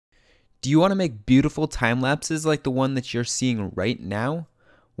Do you want to make beautiful time lapses like the one that you're seeing right now?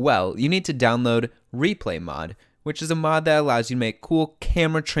 Well, you need to download Replay Mod, which is a mod that allows you to make cool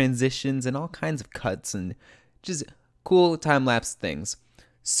camera transitions and all kinds of cuts and just cool time lapse things.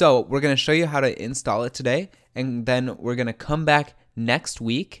 So we're going to show you how to install it today, and then we're going to come back next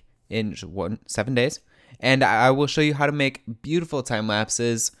week in 7 days, and I will show you how to make beautiful time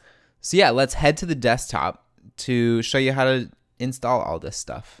lapses. So yeah, let's head to the desktop to show you how to install all this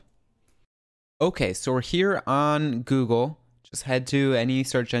stuff. Okay, so we're here on Google. Just head to any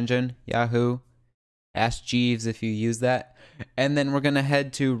search engine, Yahoo, Ask Jeeves if you use that. And then we're going to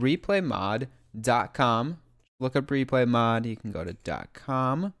head to replaymod.com. Look up replay mod. You can go to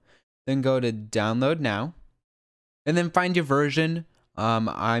 .com. Then go to download now. And then find your version.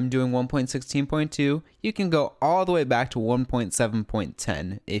 I'm doing 1.16.2. You can go all the way back to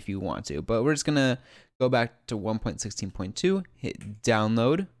 1.7.10 if you want to. But we're just going to go back to 1.16.2. Hit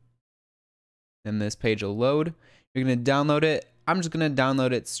download. And this page will load. You're going to download it. I'm just going to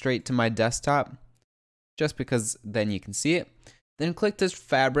download it straight to my desktop, just because then you can see it. Then click this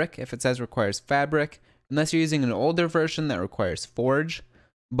fabric if it says requires fabric, unless you're using an older version that requires Forge.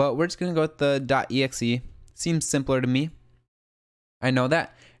 But we're just going to go with the .exe. Seems simpler to me. I know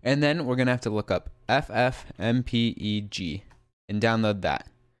that. And then we're going to have to look up FFmpeg and download that.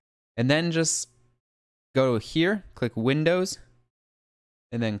 And then just go here, click Windows,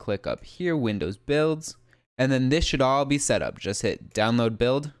 and then click up here, Windows Builds. And then this should all be set up. Just hit download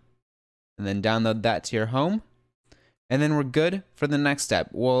build and then download that to your home. And then we're good for the next step.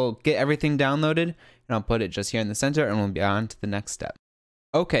 We'll get everything downloaded and I'll put it just here in the center and we'll be on to the next step.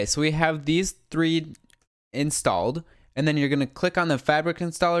 Okay, so we have these three installed, and then you're gonna click on the fabric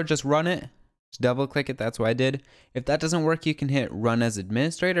installer, just run it. Just double click it, that's what I did. If that doesn't work, you can hit run as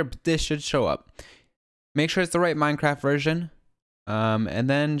administrator, but this should show up. Make sure it's the right Minecraft version. And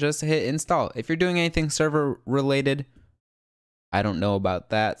then just hit install. If you're doing anything server related, I don't know about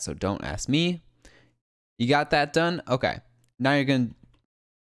that, so don't ask me. You got that done? Okay. Now you're going to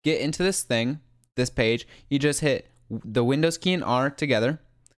get into this thing, this page. You just hit the Windows key and R together,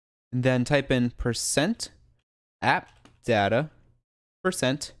 and then type in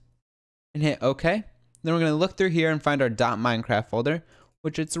 %appdata% and hit OK. Then we're going to look through here and find our .minecraft folder,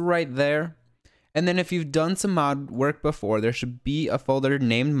 which it's right there. And then if you've done some mod work before, there should be a folder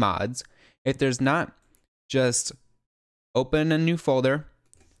named mods. If there's not, just open a new folder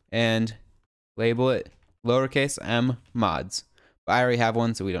and label it lowercase m mods. But I already have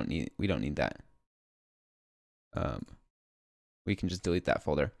one, so we don't need that. We can just delete that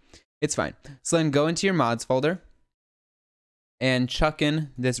folder. It's fine. So then go into your mods folder and chuck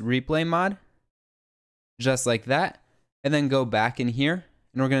in this replay mod, just like that. And then go back in here.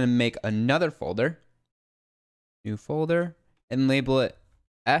 And we're going to make another folder, new folder, and label it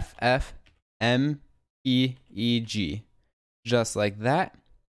FFmpeg, just like that.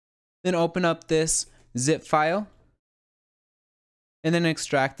 Then open up this zip file, and then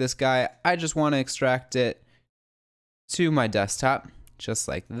extract this guy. I just want to extract it to my desktop, just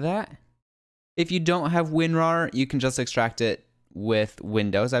like that. If you don't have WinRAR, you can just extract it with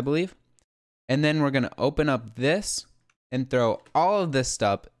Windows, I believe. And then we're going to open up this and throw all of this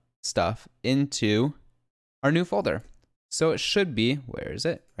stuff into our new folder. So it should be, where is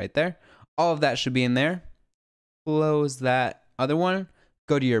it? Right there. All of that should be in there. Close that other one.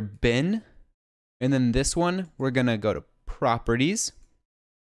 Go to your bin. And then this one, we're going to go to properties.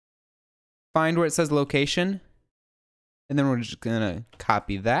 Find where it says location. And then we're just going to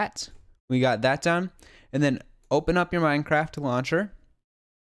copy that. We got that done. And then open up your Minecraft launcher.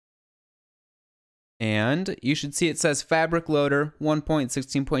 And you should see it says Fabric Loader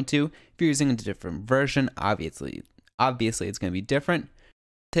 1.16.2. If you're using a different version, obviously it's going to be different.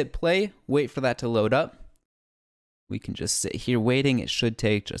 Hit play, wait for that to load up. We can just sit here waiting. It should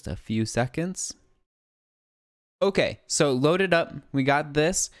take just a few seconds. Okay, so loaded up. We got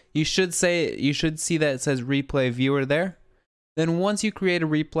this. You should see that it says Replay Viewer there. Then once you create a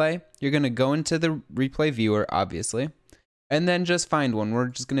replay, you're going to go into the replay viewer, obviously. And then just find one. We're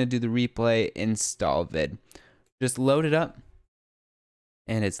just going to do the replay install vid. Just load it up.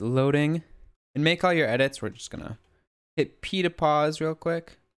 And it's loading. And make all your edits. We're just going to hit P to pause real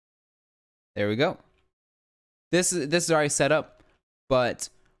quick. There we go. This is already set up. But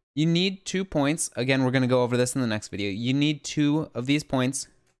you need 2 points. Again, we're going to go over this in the next video. You need 2 of these points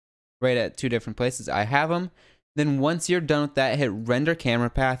right at 2 different places. I have them. Then once you're done with that, hit render camera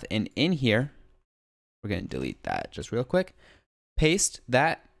path. And in here, we're going to delete that just real quick. Paste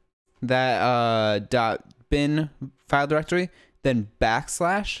that .bin file directory, then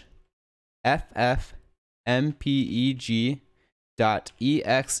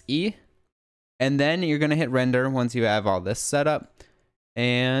 /FFmpeg.exe, And then you're going to hit render once you have all this set up.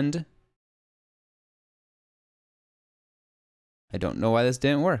 And I don't know why this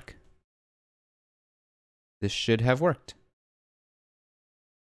didn't work. This should have worked.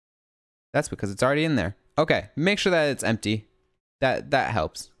 That's because it's already in there. Okay, make sure that it's empty. That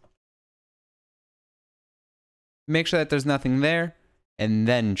helps. Make sure that there's nothing there, and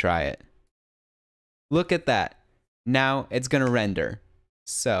then try it. Look at that. Now it's gonna render.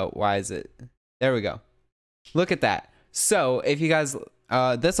 So why is it? There we go. Look at that. So if you guys,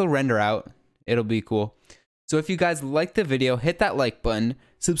 this will render out. It'll be cool. So if you guys like the video, hit that like button,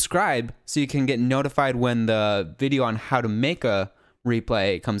 subscribe so you can get notified when the video on how to make a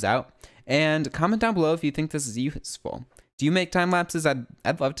replay comes out, and comment down below if you think this is useful. Do you make time lapses?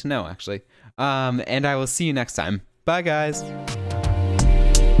 I'd love to know, actually. And I will see you next time. Bye, guys.